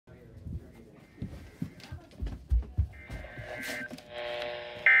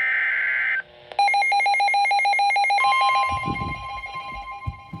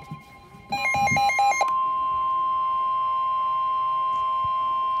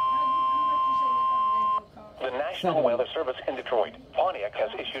National Weather Service in Detroit, Pontiac has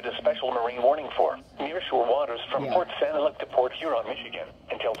issued a special marine warning for nearshore waters from Port Sanilac to Port Huron, Michigan,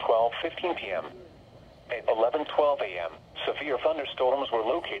 until 12:15 p.m. At 11:12 a.m., severe thunderstorms were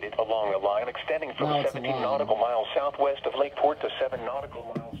located along a line extending from 17 nautical miles southwest of Lakeport to 7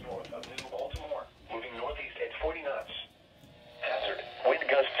 nautical miles north of New Baltimore, moving northeast at 40 knots. Hazard: wind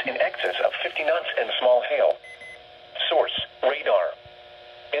gusts in excess of 50 knots and small hail. Source: radar.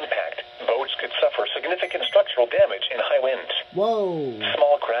 Impact: boats could suffer significant structural damage in high winds. Whoa!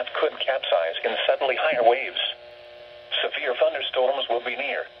 Small craft could capsize in suddenly higher waves. Severe thunderstorms will be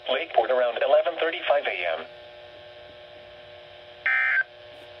near Lakeport around 11:35 a.m.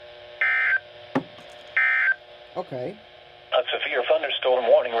 Okay. A severe thunderstorm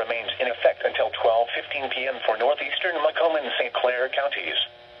warning remains in effect until 12:15 p.m. for northeastern Macomb and St. Clair counties.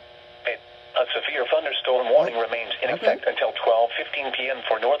 A severe thunderstorm warning remains in effect until 12:15 p.m.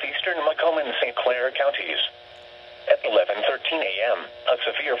 for northeastern Macomb and St. Clair counties. At 11:13 a.m., a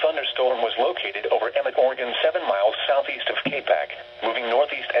severe thunderstorm was located over Emmett, Oregon, 7 miles southeast of Capac, moving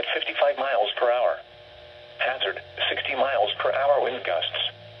northeast at 55 miles per hour. Hazard: 60 miles per hour wind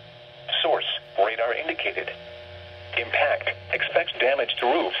gusts. Source: radar indicated. Impact: expect damage to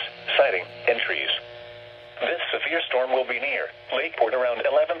roofs, siding, and trees. This severe storm will be near Lakeport around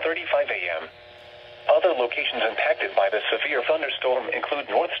 11:35 a.m. Other locations impacted by the severe thunderstorm include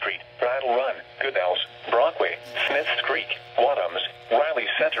North Street, Bridle Run, Goodhouse,